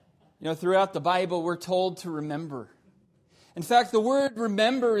Throughout the Bible, we're told to remember. In fact, the word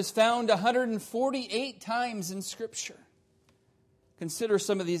remember is found 148 times in Scripture. Consider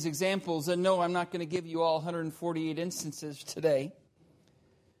some of these examples. And no, I'm not going to give you all 148 instances today.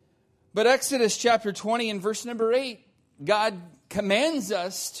 But Exodus chapter 20 and verse number 8, God commands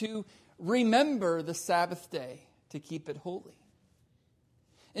us to remember the Sabbath day, to keep it holy.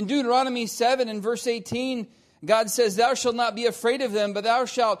 In Deuteronomy 7 and verse 18, God says, "Thou shalt not be afraid of them, but thou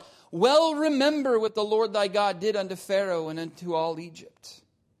shalt well remember what the Lord thy God did unto Pharaoh and unto all Egypt."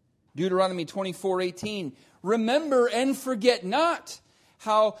 Deuteronomy 24:18, "Remember and forget not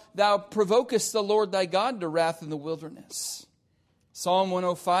how thou provokest the Lord thy God to wrath in the wilderness." Psalm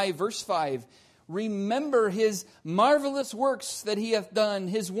 105 verse 5, "Remember his marvelous works that he hath done,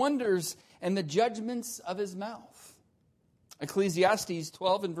 his wonders and the judgments of his mouth." Ecclesiastes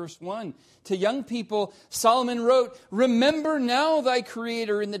 12 and verse 1. To young people, Solomon wrote, "Remember now thy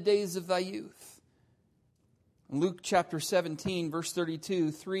Creator in the days of thy youth." Luke chapter 17, verse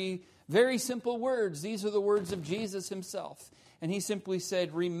 32, 3 very simple words. These are the words of Jesus himself. And he simply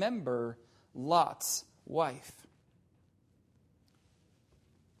said, "Remember Lot's wife."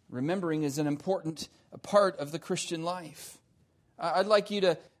 Remembering is an important part of the Christian life. I'd like you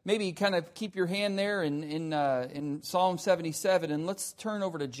to maybe kind of keep your hand there in Psalm 77, and let's turn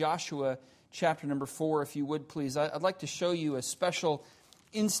over to Joshua chapter number 4, if you would, please. I'd like to show you a special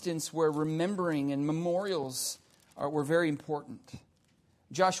instance where remembering and memorials were very important.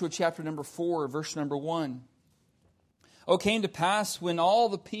 Joshua chapter number 4, verse number 1. "O came to pass when all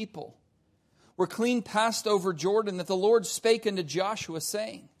the people were clean passed over Jordan, that the Lord spake unto Joshua,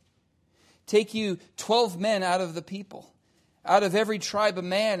 saying, Take you 12 men out of the people, out of every tribe a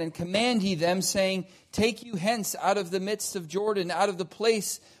man, and command ye them, saying, Take you hence out of the midst of Jordan, out of the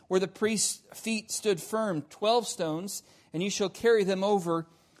place where the priest's feet stood firm, 12 stones, and ye shall carry them over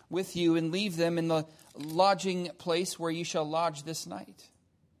with you, and leave them in the lodging place where ye shall lodge this night.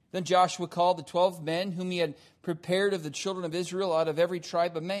 Then Joshua called the 12 men whom he had prepared of the children of Israel out of every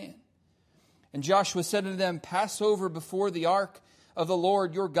tribe a man. And Joshua said unto them, Pass over before the ark of the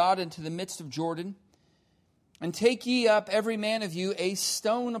Lord your God into the midst of Jordan, and take ye up every man of you a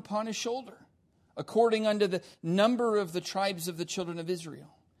stone upon his shoulder, according unto the number of the tribes of the children of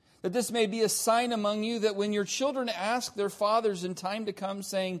Israel, that this may be a sign among you, that when your children ask their fathers in time to come,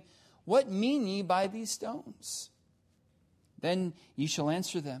 saying, What mean ye by these stones? Then ye shall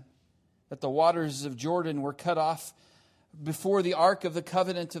answer them, that the waters of Jordan were cut off before the ark of the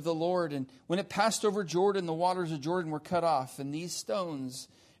covenant of the Lord. And when it passed over Jordan, the waters of Jordan were cut off. And these stones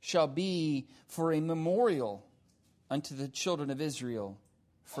shall be for a memorial unto the children of Israel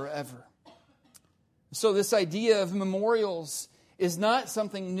forever. So this idea of memorials is not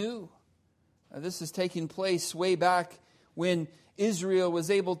something new. This is taking place way back when the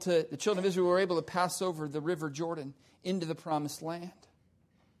children of Israel were able to pass over the river Jordan into the promised land.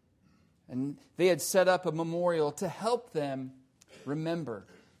 And they had set up a memorial to help them remember,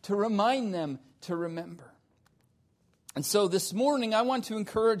 to remind them to remember. And so this morning, I want to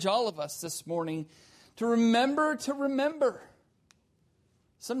encourage all of us this morning to remember to remember.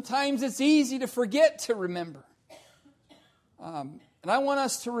 Sometimes it's easy to forget to remember. And I want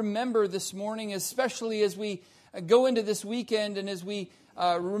us to remember this morning, especially as we go into this weekend and as we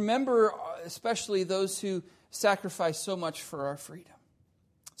remember especially those who sacrificed so much for our freedom.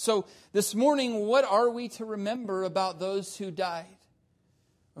 So this morning, what are we to remember about those who died?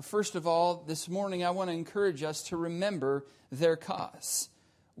 Well, first of all, this morning I want to encourage us to remember their cause.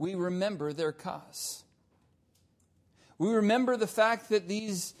 We remember their cause. We remember the fact that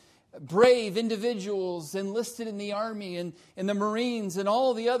these brave individuals enlisted in the Army and in the Marines and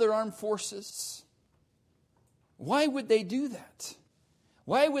all the other armed forces. Why would they do that?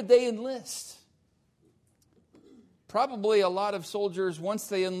 Why would they enlist? Probably a lot of soldiers, once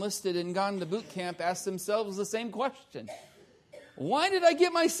they enlisted and gone to boot camp, asked themselves the same question. Why did I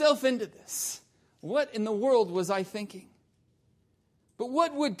get myself into this? What in the world was I thinking? But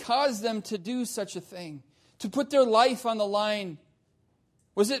what would cause them to do such a thing? To put their life on the line?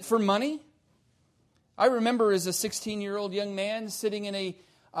 Was it for money? I remember as a 16-year-old young man sitting in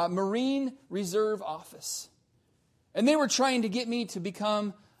a Marine Reserve office. And they were trying to get me to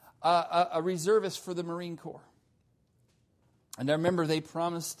become a reservist for the Marine Corps. And I remember they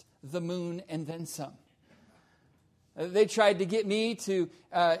promised the moon and then some. They tried to get me to,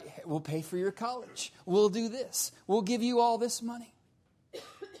 we'll pay for your college. We'll do this. We'll give you all this money.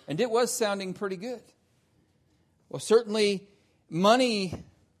 And it was sounding pretty good. Well, certainly money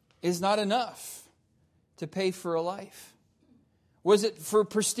is not enough to pay for a life. Was it for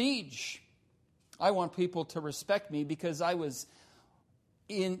prestige? I want people to respect me because I was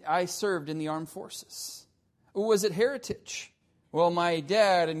I served in the armed forces? Or was it heritage? Well, my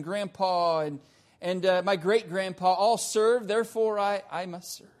dad and grandpa and my great-grandpa all served, therefore I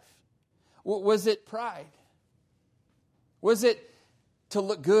must serve. Was it pride? Was it to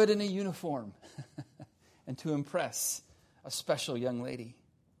look good in a uniform and to impress a special young lady?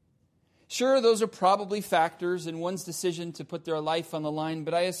 Sure, those are probably factors in one's decision to put their life on the line,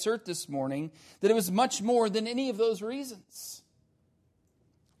 but I assert this morning that it was much more than any of those reasons.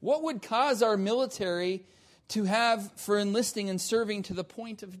 What would cause our military to have for enlisting and serving to the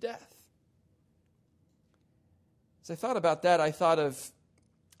point of death? As I thought about that, I thought of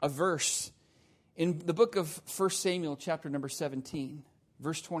a verse in the book of 1 Samuel, chapter number 17,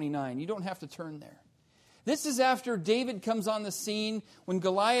 verse 29. You don't have to turn there. This is after David comes on the scene when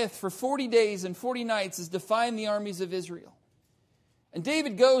Goliath for 40 days and 40 nights is defying the armies of Israel. And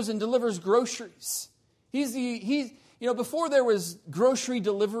David goes and delivers groceries. Before there was grocery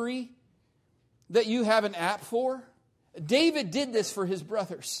delivery that you have an app for, David did this for his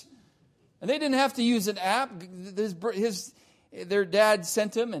brothers. And they didn't have to use an app. Their dad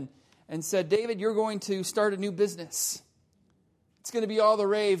sent him and said, David, you're going to start a new business. It's going to be all the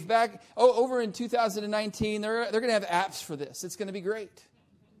rave. Over in 2019, they're going to have apps for this. It's going to be great.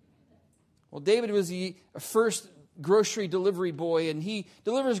 Well, David was the first grocery delivery boy, and he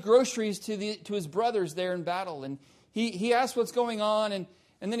delivers groceries to his brothers there in battle. And he asked what's going on, and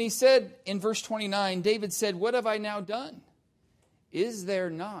then he said in verse 29, David said, what have I now done? Is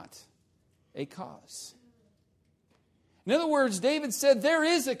there not a cause? In other words, David said, there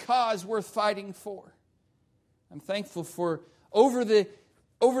is a cause worth fighting for. I'm thankful for over the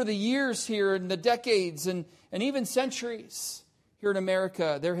years here and the decades and even centuries here in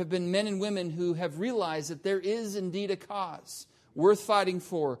America, there have been men and women who have realized that there is indeed a cause worth fighting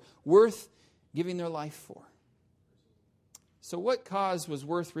for, worth giving their life for. So what cause was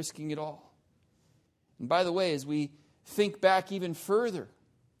worth risking it all? And by the way, as we think back even further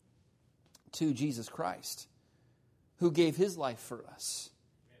to Jesus Christ, who gave his life for us,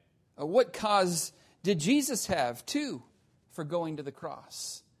 what cause did Jesus have too for going to the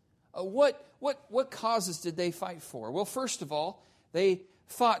cross? What causes did they fight for? Well, first of all, they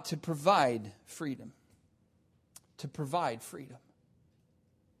fought to provide freedom. To provide freedom.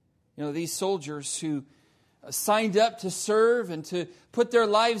 These soldiers who signed up to serve and to put their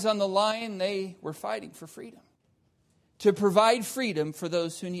lives on the line, they were fighting for freedom. To provide freedom for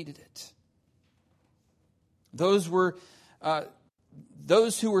those who needed it. Those who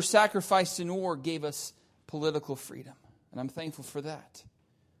were sacrificed in war gave us political freedom. And I'm thankful for that.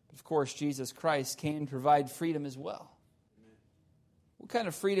 But of course, Jesus Christ can provide freedom as well. What kind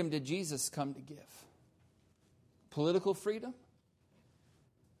of freedom did Jesus come to give? Political freedom?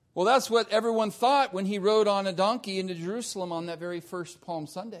 Well, that's what everyone thought when he rode on a donkey into Jerusalem on that very first Palm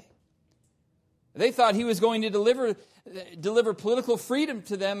Sunday. They thought he was going to deliver political freedom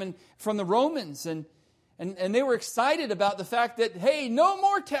to them and from the Romans. And they were excited about the fact that, hey, no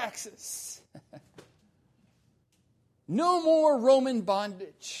more taxes. No more Roman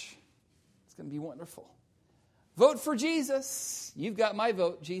bondage. It's going to be wonderful. Vote for Jesus. You've got my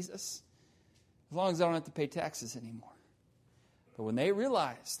vote, Jesus. As long as I don't have to pay taxes anymore. But when they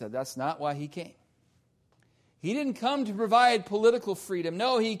realized that that's not why he came. He didn't come to provide political freedom.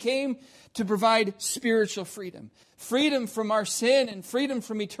 No, he came to provide spiritual freedom. Freedom from our sin and freedom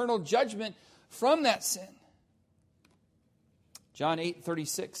from eternal judgment from that sin. John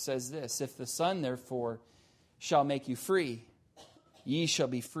 8:36 says this, if the Son, therefore, shall make you free, ye shall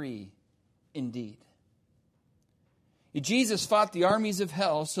be free indeed. Jesus fought the armies of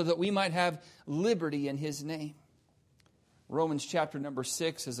hell so that we might have liberty in his name. Romans chapter number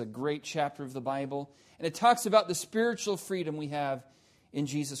 6 is a great chapter of the Bible, and it talks about the spiritual freedom we have in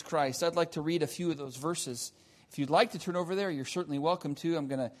Jesus Christ. I'd like to read a few of those verses. If you'd like to turn over there, you're certainly welcome to. I'm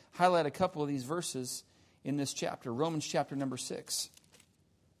going to highlight a couple of these verses in this chapter, Romans chapter number 6.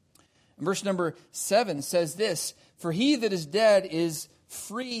 And verse number 7 says this, for he that is dead is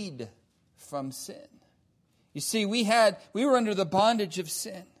freed from sin. You see, we were under the bondage of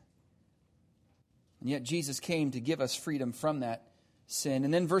sin. And yet Jesus came to give us freedom from that sin.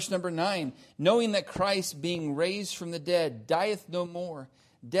 And then verse number 9, knowing that Christ being raised from the dead dieth no more,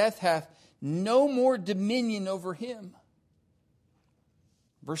 death hath no more dominion over him.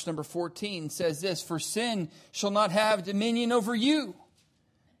 Verse number 14 says this, for sin shall not have dominion over you,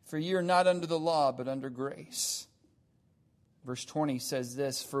 for ye are not under the law, but under grace. Verse 20 says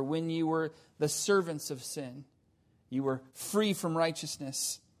this, for when you were the servants of sin, you were free from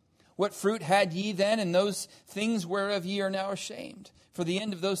righteousness. What fruit had ye then in those things whereof ye are now ashamed? For the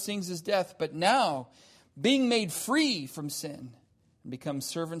end of those things is death. But now, being made free from sin and become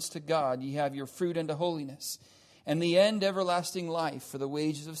servants to God, ye have your fruit unto holiness. And the end, everlasting life, for the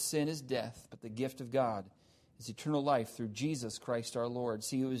wages of sin is death, but the gift of God is eternal life through Jesus Christ our Lord.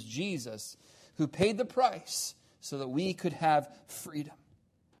 See, it was Jesus who paid the price so that we could have freedom.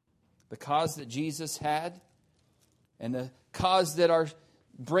 The cause that Jesus had, and the cause that our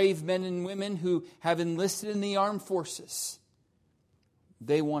brave men and women who have enlisted in the armed forces,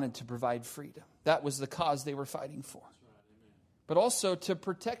 they wanted to provide freedom. That was the cause they were fighting for. But also to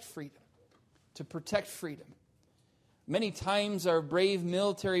protect freedom. To protect freedom. Many times our brave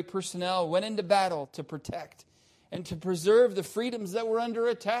military personnel went into battle to protect and to preserve the freedoms that were under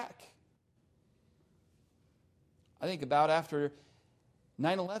attack. I think about after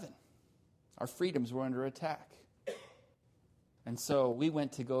 9/11, our freedoms were under attack. And so we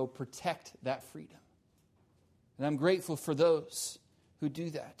went to go protect that freedom. And I'm grateful for those who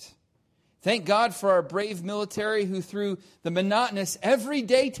do that. Thank God for our brave military who, through the monotonous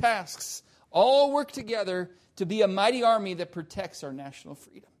everyday tasks, all work together to be a mighty army that protects our national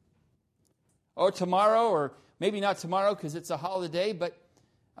freedom. Oh, tomorrow, or maybe not tomorrow because it's a holiday, but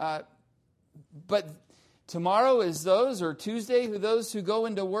tomorrow is those, or Tuesday, those who go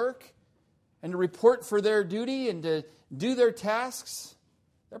into work and to report for their duty and to do their tasks.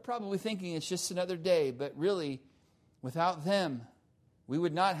 They're probably thinking it's just another day, but really, without them, we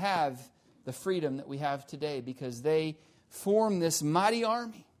would not have the freedom that we have today, because they form this mighty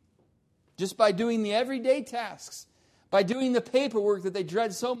army just by doing the everyday tasks, by doing the paperwork that they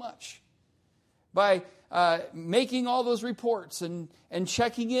dread so much, by making all those reports and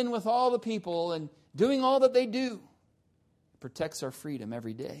checking in with all the people and doing all that they do. It protects our freedom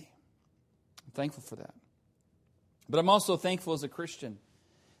every day. I'm thankful for that. But I'm also thankful as a Christian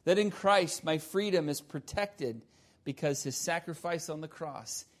that in Christ my freedom is protected because His sacrifice on the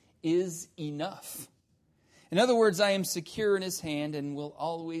cross is enough. In other words, I am secure in His hand and will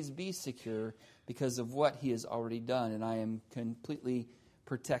always be secure because of what He has already done, and I am completely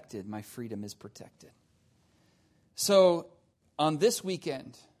protected. My freedom is protected. So on this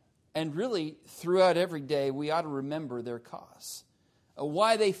weekend, and really throughout every day, we ought to remember their cause.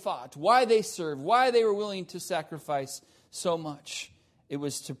 Why they fought, why they served, why they were willing to sacrifice so much. It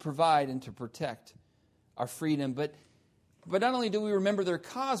was to provide and to protect our freedom. But not only do we remember their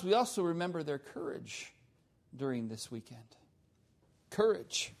cause, we also remember their courage during this weekend.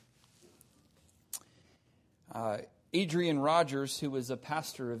 Courage. Adrian Rogers, who was a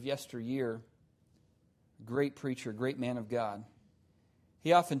pastor of yesteryear, great preacher, great man of God,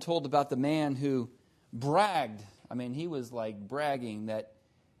 he often told about the man who bragged. I mean, he was like bragging that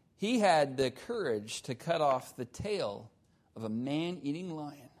he had the courage to cut off the tail of a man-eating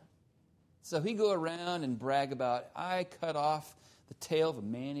lion. So he'd go around and brag about, I cut off the tail of a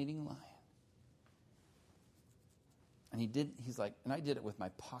man-eating lion. And he's like, and I did it with my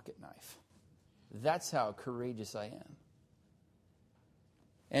pocket knife. That's how courageous I am.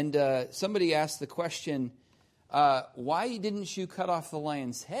 And somebody asked the question, why didn't you cut off the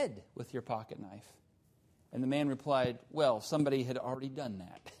lion's head with your pocket knife? And the man replied, well, somebody had already done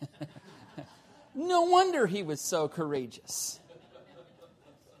that. No wonder he was so courageous.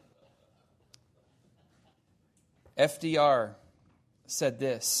 FDR said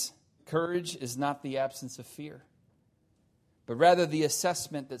this, courage is not the absence of fear, but rather the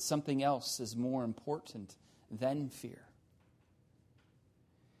assessment that something else is more important than fear.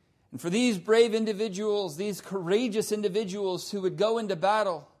 And for these brave individuals, these courageous individuals who would go into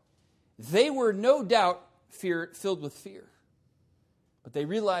battle, they were no doubt filled with fear. But they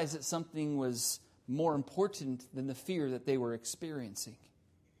realized that something was more important than the fear that they were experiencing.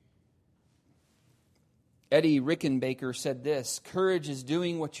 Eddie Rickenbacker said this, courage is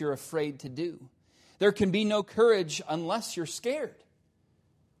doing what you're afraid to do. There can be no courage unless you're scared.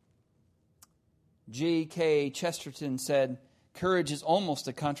 G.K. Chesterton said, courage is almost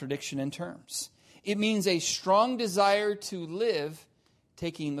a contradiction in terms. It means a strong desire to live,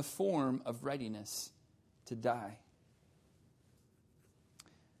 taking the form of readiness to die.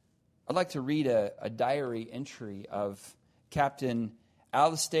 I'd like to read a diary entry of Captain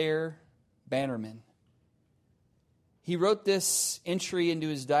Alistair Bannerman. He wrote this entry into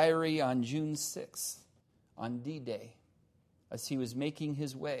his diary on June 6th, on D-Day, as he was making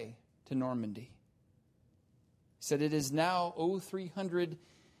his way to Normandy. He said, it is now 0300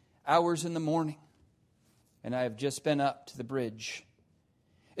 hours in the morning, and I have just been up to the bridge.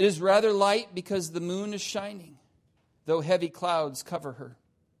 It is rather light because the moon is shining, though heavy clouds cover her.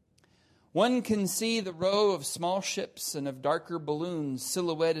 One can see the row of small ships and of darker balloons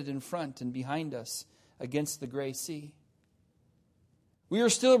silhouetted in front and behind us against the gray sea. We are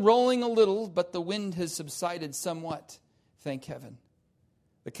still rolling a little, but the wind has subsided somewhat, thank heaven.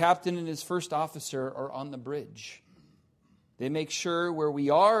 The captain and his first officer are on the bridge. They make sure where we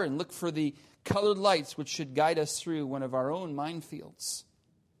are and look for the colored lights which should guide us through one of our own minefields.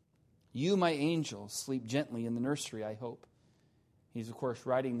 You, my angel, sleep gently in the nursery, I hope. He's, of course,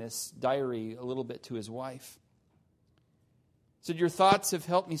 writing this diary a little bit to his wife. He said, your thoughts have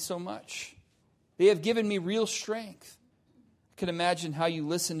helped me so much. They have given me real strength. I can imagine how you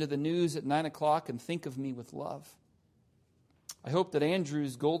listen to the news at 9 o'clock and think of me with love. I hope that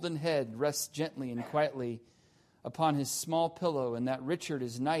Andrew's golden head rests gently and quietly upon his small pillow, and that Richard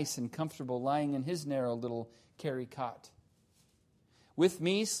is nice and comfortable lying in his narrow little carry cot. With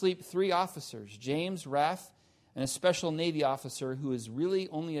me sleep 3 officers, James, Raff, and a special Navy officer who is really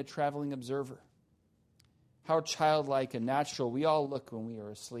only a traveling observer. How childlike and natural we all look when we are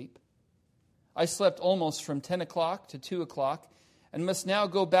asleep. I slept almost from 10 o'clock to 2 o'clock and must now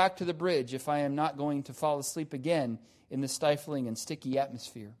go back to the bridge if I am not going to fall asleep again in the stifling and sticky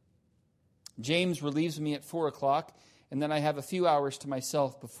atmosphere. James relieves me at 4 o'clock, and then I have a few hours to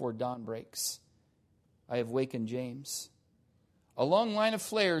myself before dawn breaks. I have wakened James. A long line of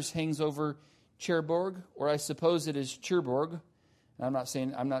flares hangs over Cherbourg, or I suppose it is Cherbourg. I'm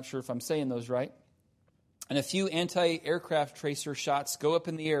not sure if I'm saying those right. And a few anti-aircraft tracer shots go up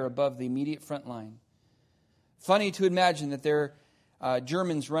in the air above the immediate front line. Funny to imagine that their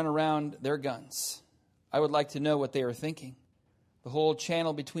Germans run around their guns. I would like to know what they are thinking. The whole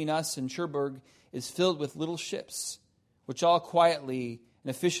channel between us and Cherbourg is filled with little ships, which all quietly and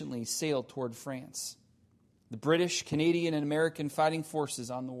efficiently sail toward France. The British, Canadian, and American fighting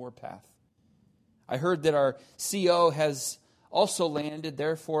forces on the warpath. I heard that our CO has also landed,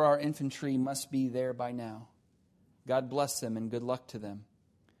 therefore our infantry must be there by now. God bless them and good luck to them.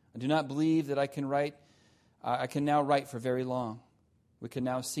 I do not believe that I can now write for very long. We can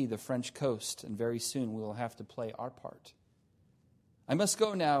now see the French coast, and very soon we will have to play our part. I must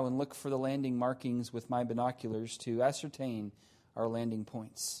go now and look for the landing markings with my binoculars to ascertain our landing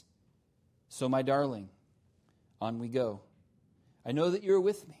points. So, my darling, on we go. I know that you're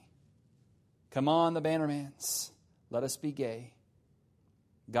with me. Come on, the Bannermans. Let us be gay.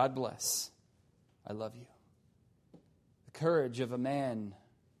 God bless. I love you. The courage of a man,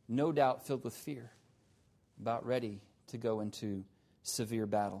 no doubt filled with fear, about ready to go into severe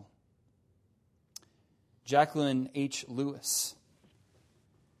battle. Jacqueline H. Lewis.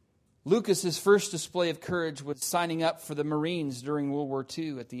 Lucas's first display of courage was signing up for the Marines during World War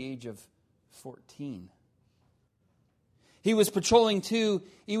II at the age of 14. He was patrolling 2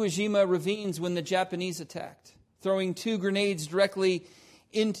 Iwo Jima ravines when the Japanese attacked, throwing 2 grenades directly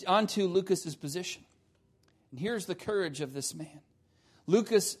onto Lucas's position. And here's the courage of this man.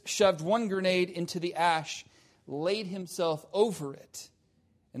 Lucas shoved 1 grenade into the ash, laid himself over it,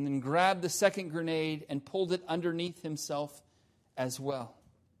 and then grabbed the second grenade and pulled it underneath himself as well.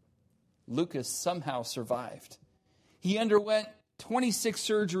 Lucas somehow survived. He underwent 26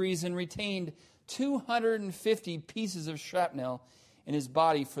 surgeries and retained 250 pieces of shrapnel in his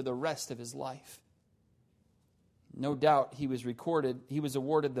body for the rest of his life. No doubt he was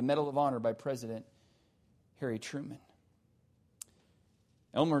awarded the Medal of Honor by President Harry Truman.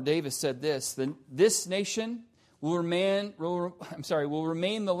 Elmer Davis said this: "This nation will remain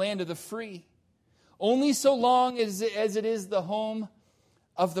the land of the free, only so long as it is the home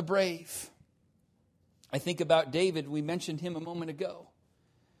of the brave." I think about David. We mentioned him a moment ago.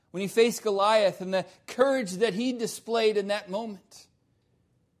 When he faced Goliath and the courage that he displayed in that moment.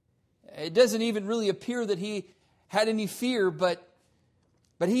 It doesn't even really appear that he had any fear, but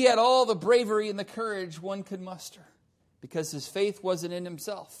he had all the bravery and the courage one could muster, because his faith wasn't in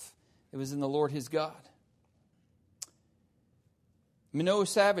himself. It was in the Lord his God. Manoah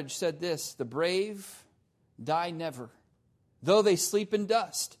Savage said this: "The brave die never, though they sleep in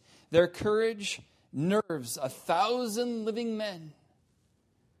dust. Their courage nerves 1,000 living men."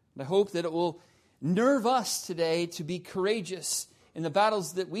 And I hope that it will nerve us today to be courageous in the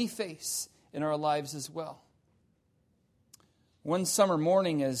battles that we face in our lives as well. One summer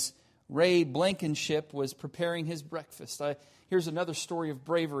morning, as Ray Blankenship was preparing his breakfast, here's another story of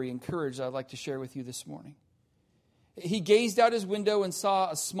bravery and courage I'd like to share with you this morning. He gazed out his window and saw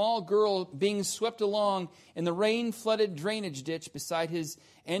a small girl being swept along in the rain-flooded drainage ditch beside his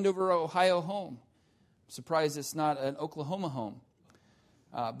Andover, Ohio home. I'm surprised it's not an Oklahoma home.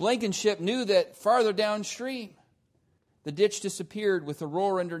 Blankenship knew that farther downstream, the ditch disappeared with a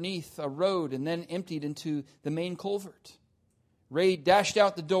roar underneath a road and then emptied into the main culvert. Ray dashed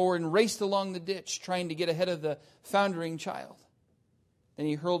out the door and raced along the ditch, trying to get ahead of the foundering child. Then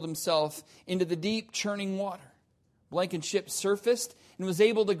he hurled himself into the deep, churning water. Blankenship surfaced and was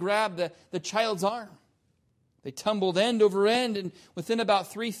able to grab the child's arm. They tumbled end over end, and within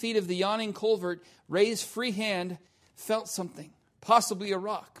about 3 feet of the yawning culvert, Ray's free hand felt something, possibly a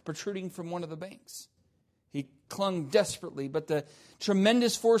rock, protruding from one of the banks. He clung desperately, but the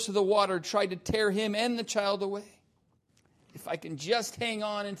tremendous force of the water tried to tear him and the child away. If I can just hang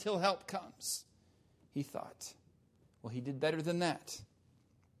on until help comes, he thought. Well, he did better than that.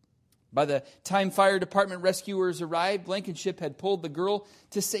 By the time fire department rescuers arrived, Blankenship had pulled the girl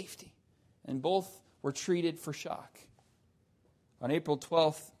to safety, and both were treated for shock. On April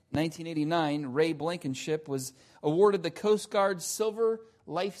 12th, 1989, Ray Blankenship was awarded the Coast Guard's Silver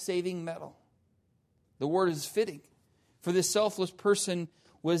Life-Saving Medal. The award is fitting, for this selfless person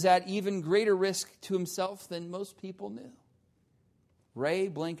was at even greater risk to himself than most people knew. Ray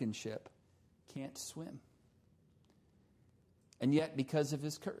Blankenship can't swim. And yet, because of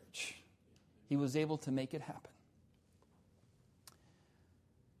his courage, he was able to make it happen.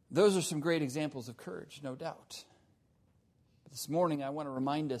 Those are some great examples of courage, no doubt. But this morning, I want to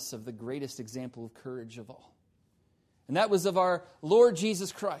remind us of the greatest example of courage of all. And that was of our Lord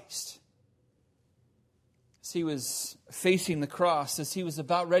Jesus Christ. As he was facing the cross, as he was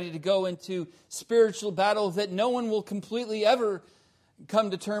about ready to go into spiritual battle that no one will completely ever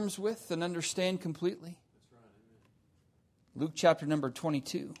come to terms with and understand completely. Luke chapter number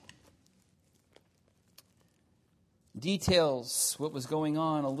 22 details what was going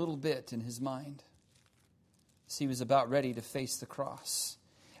on a little bit in his mind as he was about ready to face the cross.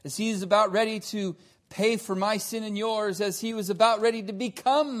 As he was about ready to pay for my sin and yours, as he was about ready to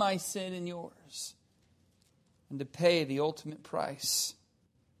become my sin and yours, and to pay the ultimate price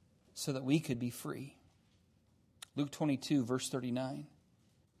so that we could be free. Luke 22, verse 39.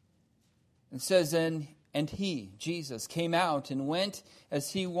 It says, And he, Jesus, came out and went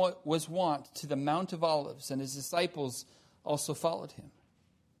as he was wont to the Mount of Olives, and his disciples also followed him.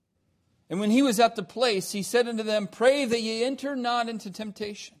 And when he was at the place, he said unto them, Pray that ye enter not into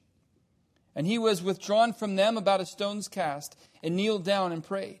temptation. And he was withdrawn from them about a stone's cast, and kneeled down and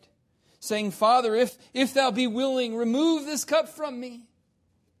prayed, saying, Father, if thou be willing, remove this cup from me.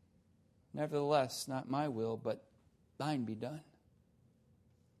 Nevertheless, not my will, but thine be done.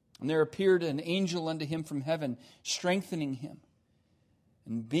 And there appeared an angel unto him from heaven, strengthening him.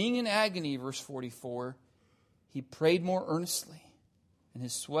 And being in agony, verse 44, he prayed more earnestly, and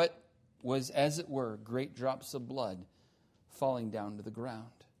his sweat was, as it were, great drops of blood falling down to the ground.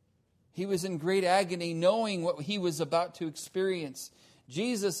 He was in great agony, knowing what he was about to experience.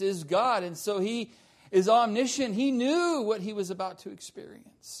 Jesus is God, and so he is omniscient. He knew what he was about to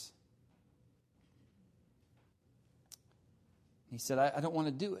experience. He said, I don't want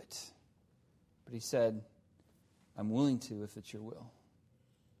to do it. But he said, I'm willing to if it's your will.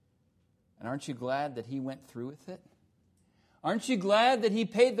 And aren't you glad that he went through with it? Aren't you glad that he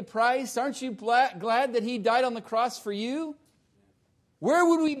paid the price? Aren't you glad that he died on the cross for you? Where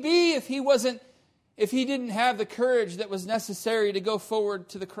would we be if he didn't have the courage that was necessary to go forward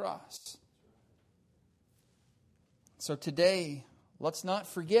to the cross? So today, let's not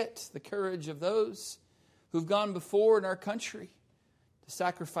forget the courage of those who've gone before in our country to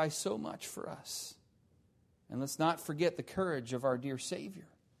sacrifice so much for us. And let's not forget the courage of our dear Savior,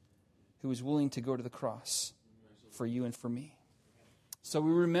 who was willing to go to the cross for you and for me. So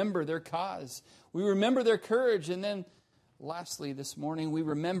we remember their cause. We remember their courage. And then lastly this morning, we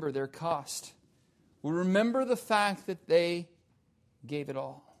remember their cost. We remember the fact that they gave it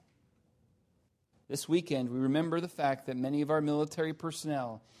all. This weekend, we remember the fact that many of our military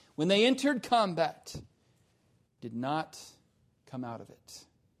personnel, when they entered combat, did not come out of it.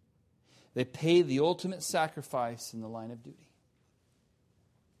 They paid the ultimate sacrifice in the line of duty.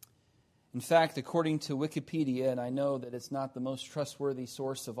 In fact, according to Wikipedia, and I know that it's not the most trustworthy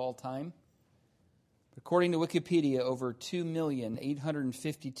source of all time, but according to Wikipedia, over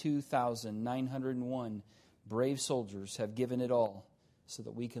 2,852,901 brave soldiers have given it all so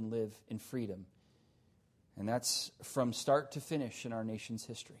that we can live in freedom. And that's from start to finish in our nation's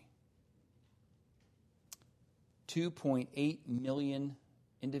history. 2.8 million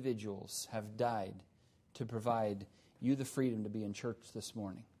individuals have died to provide you the freedom to be in church this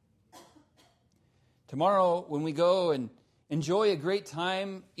morning. Tomorrow, when we go and enjoy a great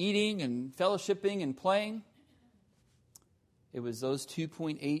time eating and fellowshipping and playing, it was those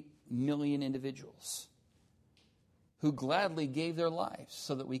 2.8 million individuals who gladly gave their lives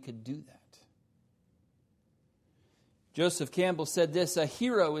so that we could do that. Joseph Campbell said this, a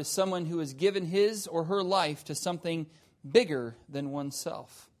hero is someone who has given his or her life to something bigger than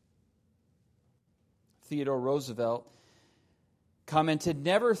oneself. Theodore Roosevelt commented,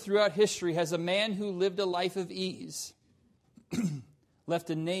 never throughout history has a man who lived a life of ease left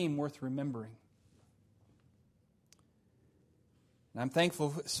a name worth remembering. And I'm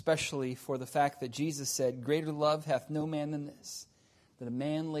thankful especially for the fact that Jesus said, "Greater love hath no man than this, that a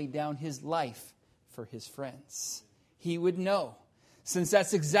man lay down his life for his friends." He would know, since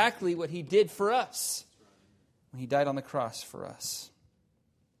that's exactly what he did for us when he died on the cross for us.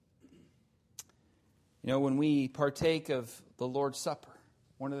 You know, when we partake of the Lord's Supper,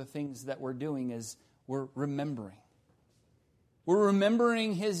 one of the things that we're doing is we're remembering. We're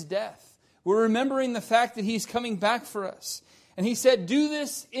remembering his death. We're remembering the fact that he's coming back for us. And he said, "Do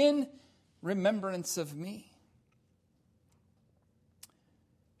this in remembrance of me."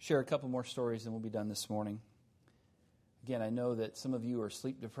 Share a couple more stories and we'll be done this morning. Again, I know that some of you are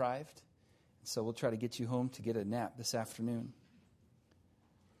sleep deprived, so we'll try to get you home to get a nap this afternoon.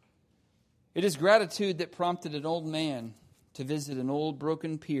 It is gratitude that prompted an old man to visit an old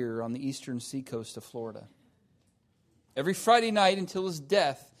broken pier on the eastern seacoast of Florida. Every Friday night until his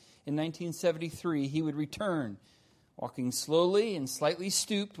death in 1973, he would return, walking slowly and slightly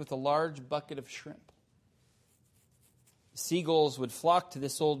stooped with a large bucket of shrimp. The seagulls would flock to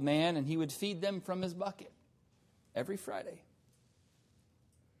this old man, and he would feed them from his bucket every Friday.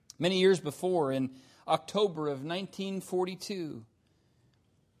 Many years before, in October of 1942,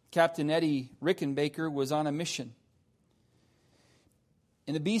 Captain Eddie Rickenbacker was on a mission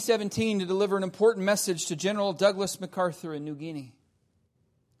in the B-17 to deliver an important message to General Douglas MacArthur in New Guinea.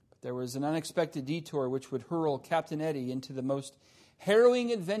 But there was an unexpected detour which would hurl Captain Eddie into the most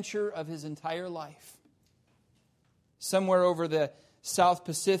harrowing adventure of his entire life. Somewhere over the South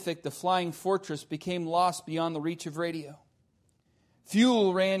Pacific, the Flying Fortress became lost beyond the reach of radio.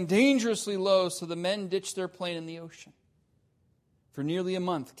 Fuel ran dangerously low, so the men ditched their plane in the ocean. For nearly a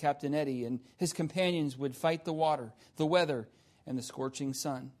month, Captain Eddie and his companions would fight the water, the weather, and the scorching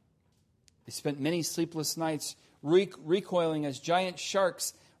sun. They spent many sleepless nights recoiling as giant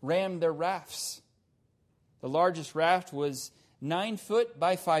sharks rammed their rafts. The largest raft was 9 foot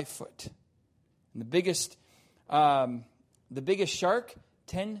by 5 foot. And the biggest shark,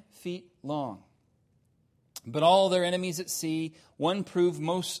 10 feet long. But all their enemies at sea, one proved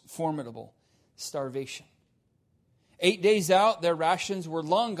most formidable: starvation. 8 days out, their rations were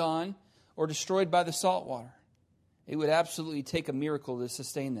long gone or destroyed by the salt water. It would absolutely take a miracle to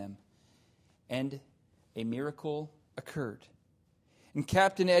sustain them. And a miracle occurred. In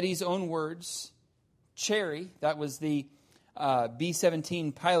Captain Eddie's own words, Cherry, that was the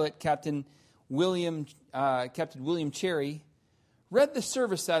B-17 pilot, Captain William Cherry, read the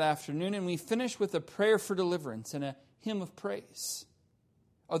service that afternoon, and we finished with a prayer for deliverance and a hymn of praise.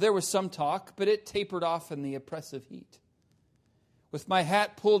 Oh, there was some talk, but it tapered off in the oppressive heat. With my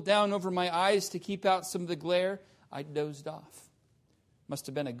hat pulled down over my eyes to keep out some of the glare, I dozed off. Must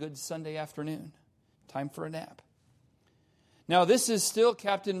have been a good Sunday afternoon. Time for a nap. Now, this is still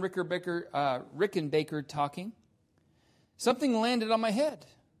Captain Rickenbacker talking. Something landed on my head.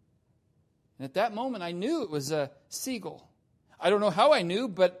 And at that moment, I knew it was a seagull. I don't know how I knew,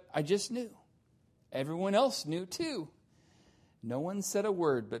 but I just knew. Everyone else knew too. No one said a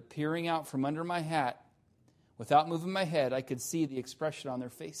word, but peering out from under my hat, without moving my head, I could see the expression on their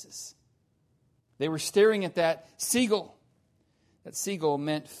faces. They were staring at that seagull. That seagull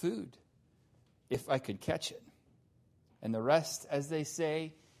meant food, if I could catch it. And the rest, as they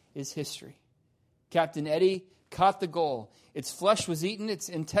say, is history. Captain Eddie caught the gull. Its flesh was eaten. Its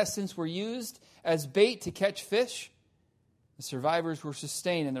intestines were used as bait to catch fish. The survivors were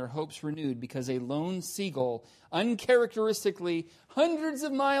sustained and their hopes renewed because a lone seagull, uncharacteristically hundreds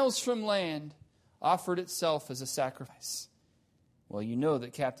of miles from land, offered itself as a sacrifice. Well, you know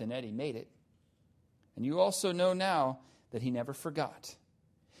that Captain Eddie made it. And you also know now that he never forgot.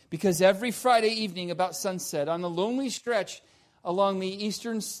 Because every Friday evening about sunset, on the lonely stretch along the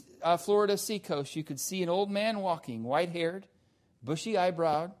eastern Florida seacoast, you could see an old man walking, white-haired,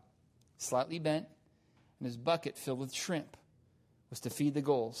 bushy-eyebrowed, slightly bent, and his bucket filled with shrimp was to feed the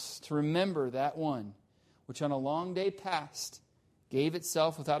gulls, to remember that one which on a long day past gave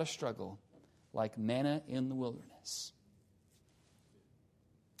itself without a struggle, like manna in the wilderness.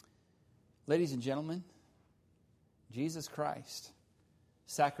 Ladies and gentlemen, Jesus Christ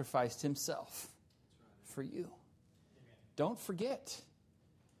sacrificed himself for you. Don't forget.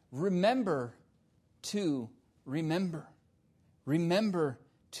 Remember to remember. Remember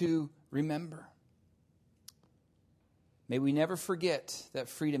to remember. May we never forget that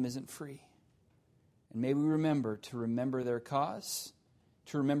freedom isn't free. And may we remember to remember their cause,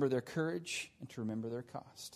 to remember their courage, and to remember their cost.